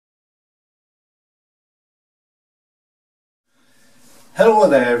Hello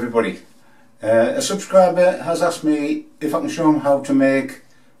there everybody. A subscriber has asked me if I can show him how to make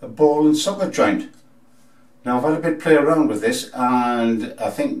a ball and socket joint. Now I've had a bit play around with this, and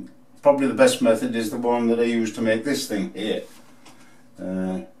I think probably the best method is the one that I use to make this thing here.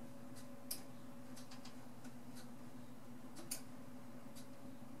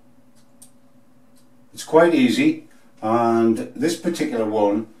 It's quite easy, and this particular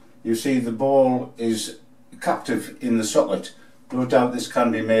one, you see the ball is captive in the socket. No doubt this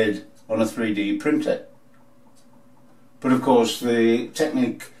can be made on a 3D printer, but of course the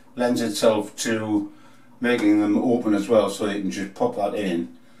technique lends itself to making them open as well, so you can just pop that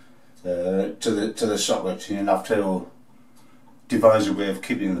in to the socket. You have to devise a way of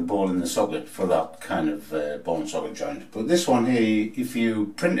keeping the ball in the socket for that kind of ball and socket joint. But this one here, if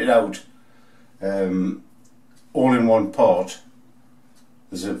you print it out all in one part,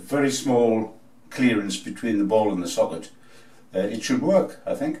 there's a very small clearance between the ball and the socket. It should work,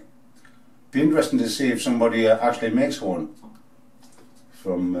 I think. Be interesting to see if somebody actually makes one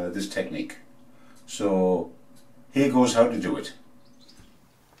from this technique. So here goes how to do it.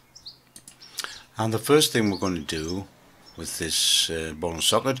 And the first thing we're going to do with this ball and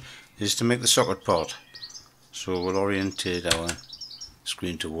socket is to make the socket part. So we'll orientate our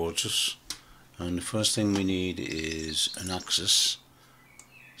screen towards us, and the first thing we need is an axis.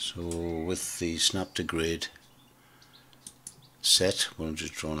 So with the snap to grid set, we'll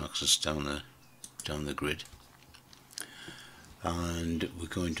just draw an axis down the grid, and we're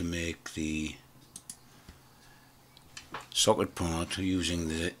going to make the socket part using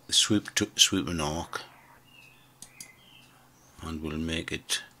the sweep and arc, and we'll make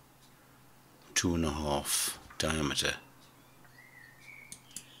it 2.5 diameter.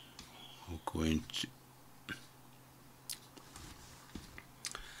 We're going to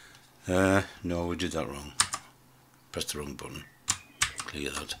no, we did that wrong. Press the wrong button.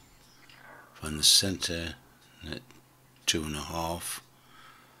 Clear that. Find the center at 2.5.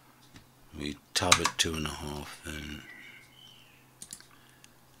 We tab at 2.5, then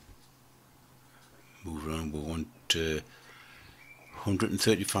move around. We want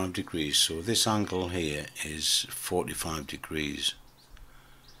 135 degrees. So this angle here is 45 degrees.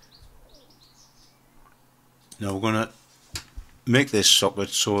 Now we're going to make this socket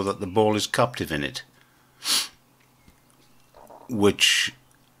so that the ball is captive in it, which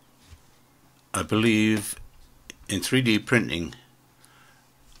I believe in 3D printing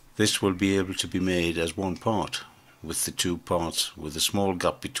this will be able to be made as one part, with the two parts with a small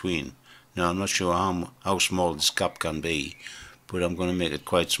gap between. Now I'm not sure how small this gap can be, but I'm going to make it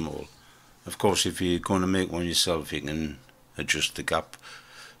quite small. Of course, if you're going to make one yourself, you can adjust the gap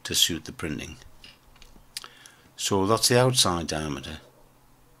to suit the printing. So that's the outside diameter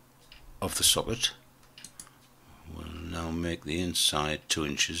of the socket. We'll now make the inside 2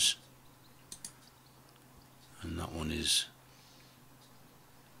 inches, and that one is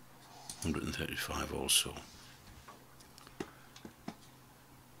 135 also.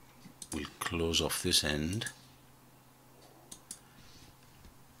 We'll close off this end,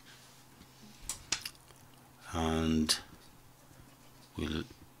 and we'll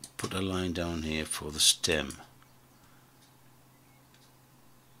put a line down here for the stem.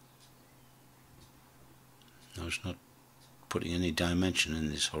 Now it's not putting any dimension in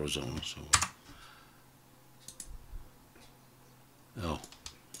this horizontal, so oh,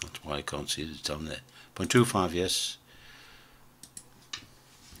 that's why I can't see it down there. 0.25, yes.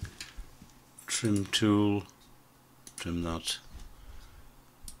 Trim tool, trim that,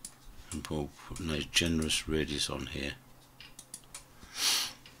 and put a nice generous radius on here.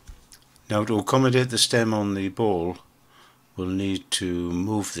 Now to accommodate the stem on the ball, we'll need to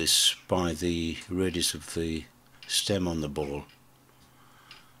move this by the radius of the stem on the ball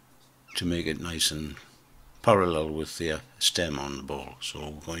to make it nice and parallel with the stem on the ball. So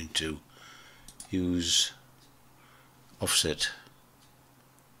we're going to use offset,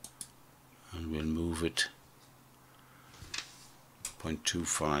 and we'll move it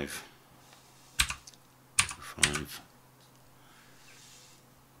 0.25.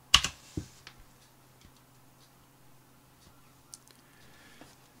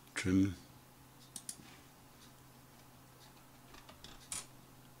 Trim,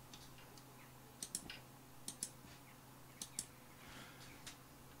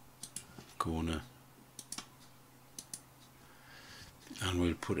 corner, and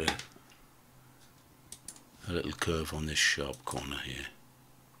we'll put a little curve on this sharp corner here.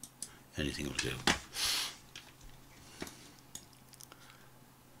 Anything will do.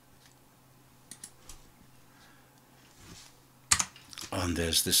 And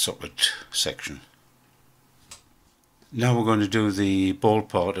there's the socket section. Now we're going to do the ball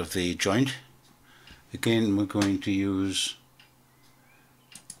part of the joint. Again, we're going to use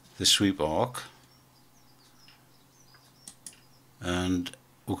the sweep arc, and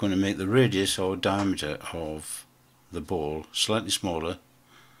we're going to make the radius or diameter of the ball slightly smaller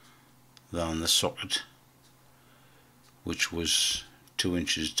than the socket, which was 2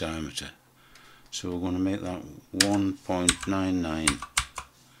 inches diameter. So we're going to make that 1.99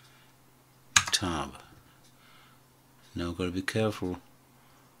 tab. Now, got to be careful.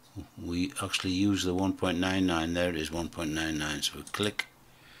 We actually use the 1.99. There it is, 1.99. So we click,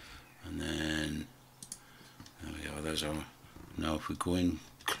 and then there we are. There's our. Now, if we go in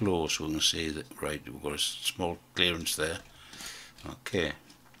close, we can see that right. We've got a small clearance there. Okay.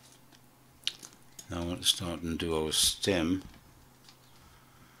 Now I want to start and do our stem.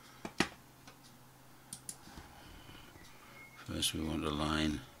 First, we want a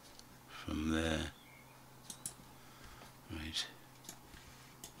line from there. Right.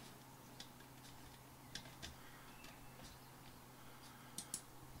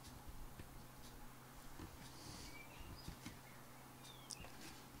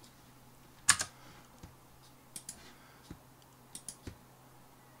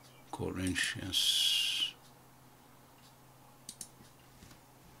 Quarter inch, yes.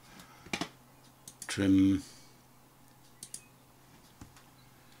 Trim.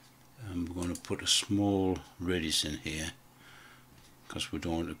 And we're going to put a small radius in here, because we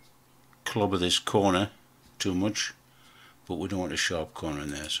don't want to clobber this corner too much, but we don't want a sharp corner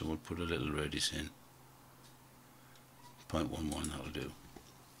in there, so we'll put a little radius in. 0.11, that'll do.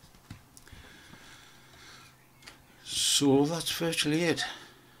 So that's virtually it.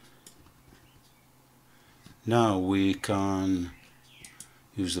 Now we can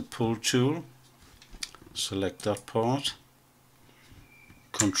use the pull tool, select that part,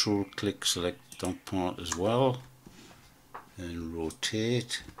 control click, select that part as well, and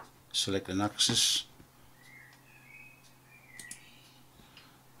rotate, select an axis,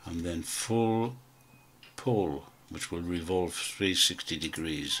 and then full pull, which will revolve 360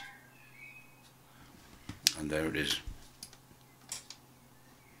 degrees, and there it is.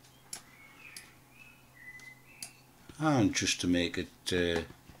 And just to make it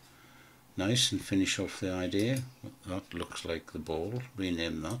nice and finish off the idea, that looks like the ball,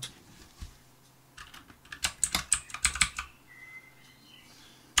 rename that.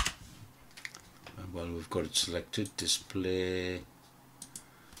 And while we've got it selected, display,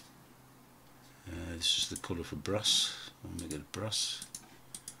 this is the colour for brass, I'll make it brass,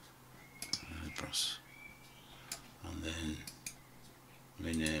 brass, and then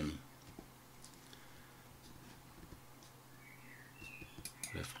rename,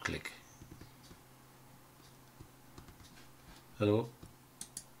 left click. Hello,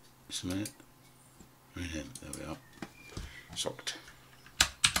 just a minute. Rename, there we are. Socket.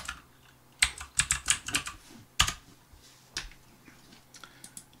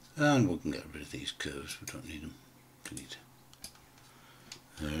 And we can get rid of these curves, we don't need them. Delete.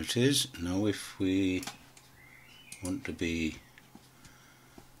 There it is. Now if we want to be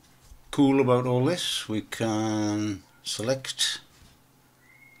cool about all this, we can select,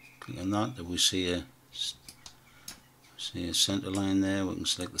 click on that, and we see a center line there. We can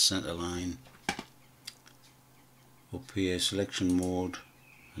select the center line. Up here, selection mode,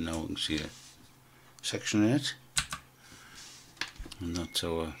 and now we can see a section in it, and that's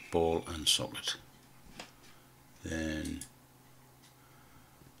our ball and socket. Then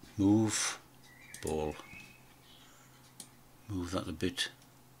move ball, move that a bit,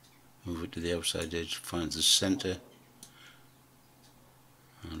 move it to the outside edge, find the center,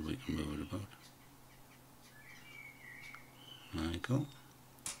 and we can move it about. There you go.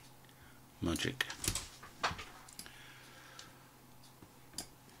 Magic.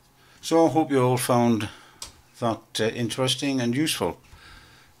 So I hope you all found that interesting and useful.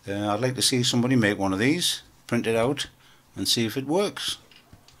 I'd like to see somebody make one of these, print it out, and see if it works.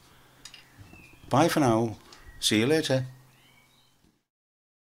 Bye for now. See you later.